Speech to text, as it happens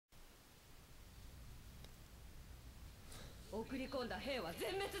送り込んだ兵は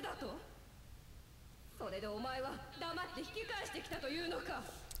全滅だと。それでお前は黙って引き返してきたというのか。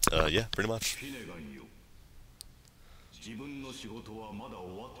Yeah, pretty much. フィネガンよ、自分の仕事はまだ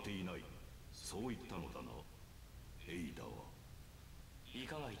終わっていない、そう言ったのだな。エイダはい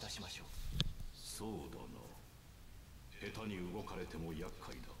かがいたしましょう。そうだな、下手に動かれても厄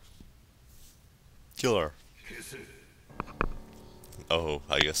介だ。 Killer. 消せ。 Oh,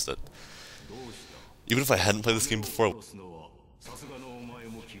 I guess that. どうした。 Even if I hadn't played this game before. 殺すのはさすがのお前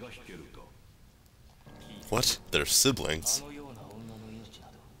も気が引けるか。 What? They're siblings?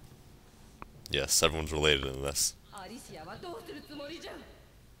 Yes, everyone's related in this. アリシアはどうするつもりじゃ。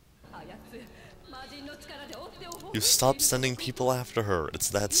あやつ魔人の力で追ってをほ You stop sending people after her.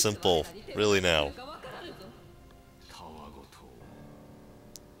 It's that simple. Really now. たわごと。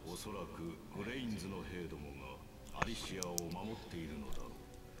おそらくグレインズの兵どもがアリシアを守っているのだろう。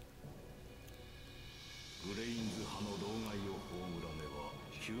グレインズ派の老害を葬らねば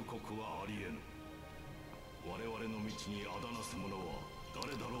休国はありえぬ。我々の道にあだなす者は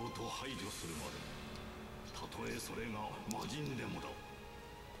誰だろうと排除するまで、たとえそれが魔人でもだ。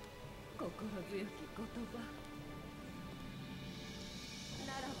心強き言葉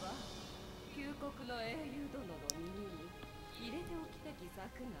ならば、旧国の英雄殿の耳に入れておきたき策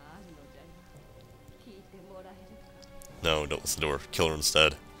があるのじゃが、聞いてもらえるか。 No, don't listen to her. Kill her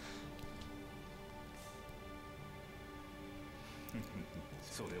instead.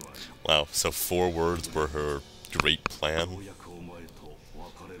 それは Wow, so 4 words were her great よ plan? うやくお前と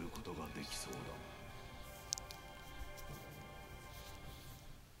別れることができそうだ。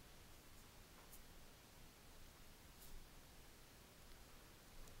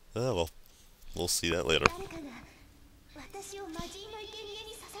 Oh, well, we'll see that later. 誰かが私を魔人の生贄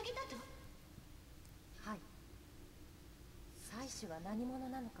に捧げたと。はい。妻子が何者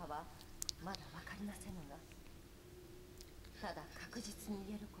なのかはまだわかりませんが、ただ確実に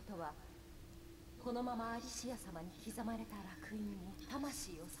言えることは、このままアリシア様に刻まれた烙印に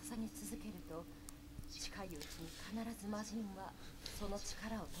魂を捧げ続けると、近いうちに必ず魔人はその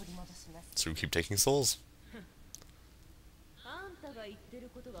力を取り戻します。 So we keep taking souls. あんたが言ってる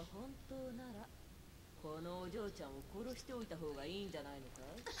ことが本当なら、このお嬢ちゃんを殺しておいた方がいいんじゃないのか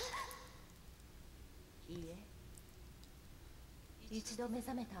い。いいえ、一度目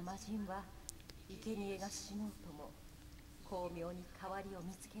覚めた魔人は生贄が死のうとも巧妙に代わりを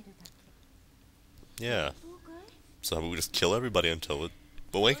見つけるだけ。 Yeah. そうかい。 So how about we just kill everybody until it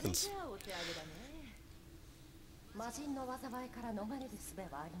awakens? それじゃあお手上げだね。魔人の災いから逃れる術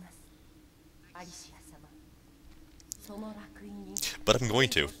はあります。アリシア様、その烙印に But I'm going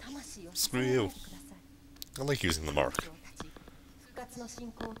to. 魂を Screw 捧げ you. てください。 I like using the mark. 復活の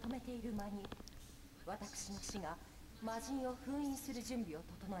進行を止めている間に、私の死が魔人を封印する準備を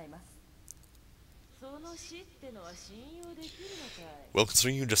整えます。その死ってのは信用できるのかい。 Well,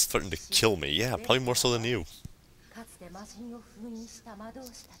 considering you just threatened to kill me, yeah, probably more so than you. かつて魔人を封印した魔導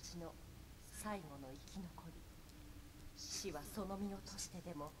士たちの最後の生き残り。死はその身を賭して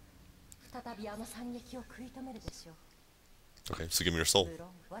でも再びあの惨劇を食い止めるでしょう。 Okay, so give me your soul. 無論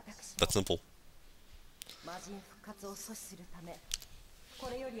私 That's も simple. 魔人復活を阻止するため、こ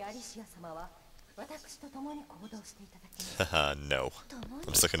れよりアリシア様は私と共に行動していただきます。 Haha, no. 共に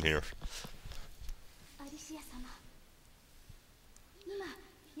I'm stuck in here. アリシア様、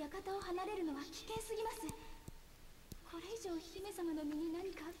今館を離れるのは危険すぎます。これ以上姫様の身に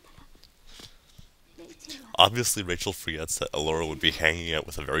何かあったら、レイチェルは Obviously, Rachel forgets that Allura would be hanging out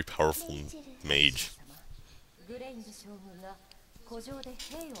with a very powerful mage. グレインズ将軍が古城で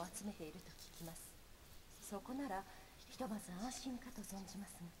兵を集めていると聞きます。そこならひとまず安心かと存じま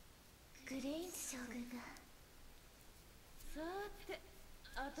すが。グレインズ将軍が。さて、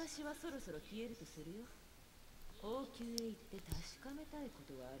私はそろそろ消えるとするよ。王宮へ行って確かめたいこ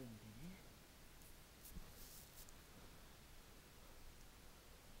とがあるんでね。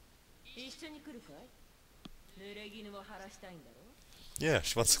一緒に来るかい？濡れ衣を晴らしたいんだろ？ Yeah,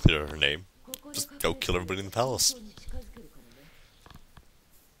 she wants to clear her name. Just go kill everybody in the palace.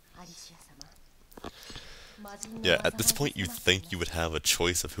 Yeah, at this point you'd think you would have a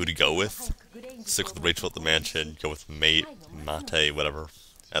choice of who to go with. Stick with Rachel at the mansion, go with Mate, whatever,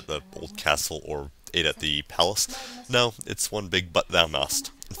 at the old castle, or Ada at the palace. No, it's one big but thou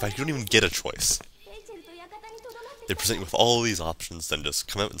must. In fact, you don't even get a choice. They present you with all these options, then just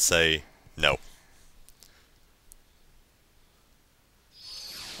come out and say, no.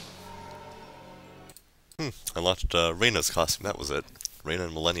 Unlocked Reyna's costume, that was it. Reyna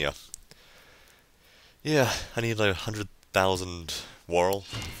and Millennia. Yeah, I need like 100,000 Warl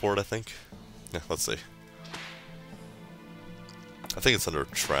for it, I think. Yeah, let's see. I think it's under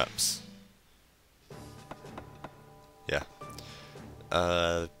traps. Yeah.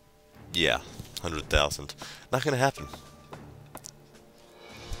 Yeah, 100,000. Not gonna happen.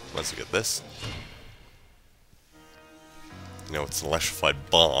 Once we get this. You know, it's an electrified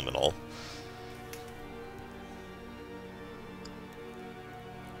bomb and all.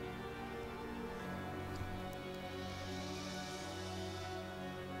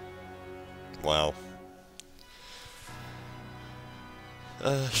 Wow.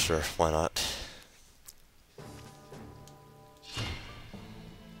 Sure, why not?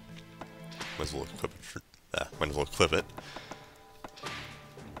 Might as well equip it. Might as well equip it.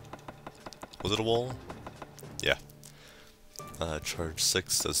 Was it a wall? Yeah. Charge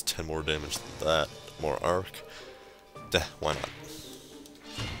 6 does 10 more damage than that. More arc. Why not?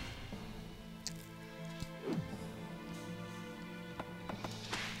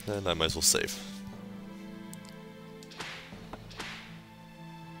 And I might as well save.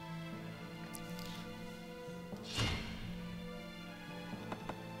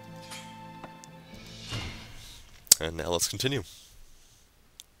 And now let's continue.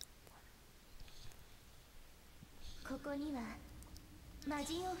 ここには魔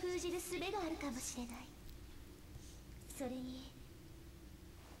人を封じる術があるかもしれない。それに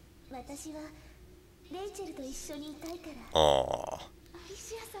私はレイチェルと一緒にいたいから。Aww. アリ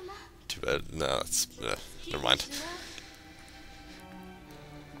シア様。 Too bad. No, that's never mind.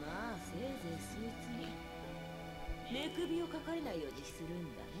 まあせいぜいそいつに寝首をかかれないようにする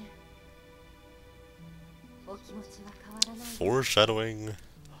んだね。お気持ちは変わらない。 Foreshadowing.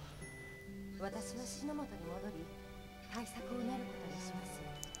 私は篠本に戻り対策を練ることにします。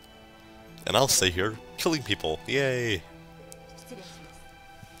 And I'll stay here, killing people. Yay! 失礼します。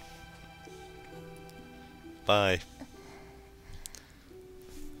 Bye.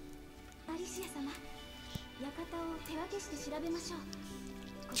 アリシア様、館を手分けして調べましょう。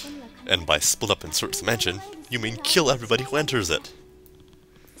ここには必ず And by split up and search the mansion, you mean kill everybody who enters it.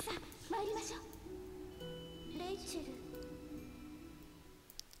 さあ、参りましょう。レイチェル。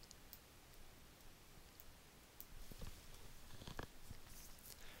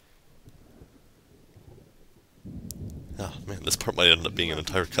 Oh man, this part might end up being an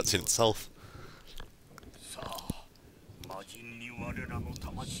entire cutscene itself. さあ魔人に我らの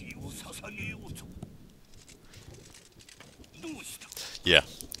魂を捧げようぞ。どうした？ Yeah,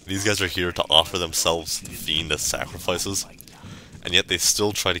 these guys are here to offer themselves to the fiend as sacrifices, and yet they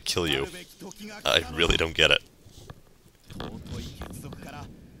still try to kill you. I really don't get it. 尊い血族から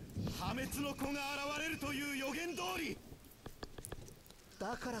破滅の子が現れるという予言通り。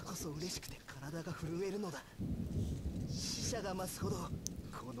だからこそ嬉しくて体が震えるのだ。死者が増すほど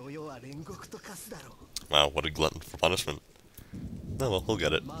この世は煉獄と化すだろう。 Wow, what a glutton for punishment. Oh well, we'll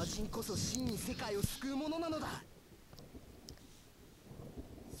get it. 魔人こそ真に世界を救うものなのだ。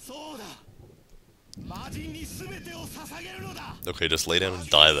そうだ。魔人に全てを捧げるのだ。 Okay, just lay down and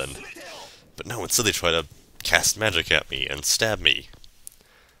die then. But no, instead they try to cast magic at me and stab me.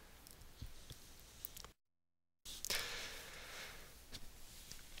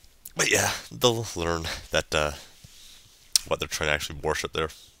 But yeah, they'll learn that, what they're trying to actually worship there.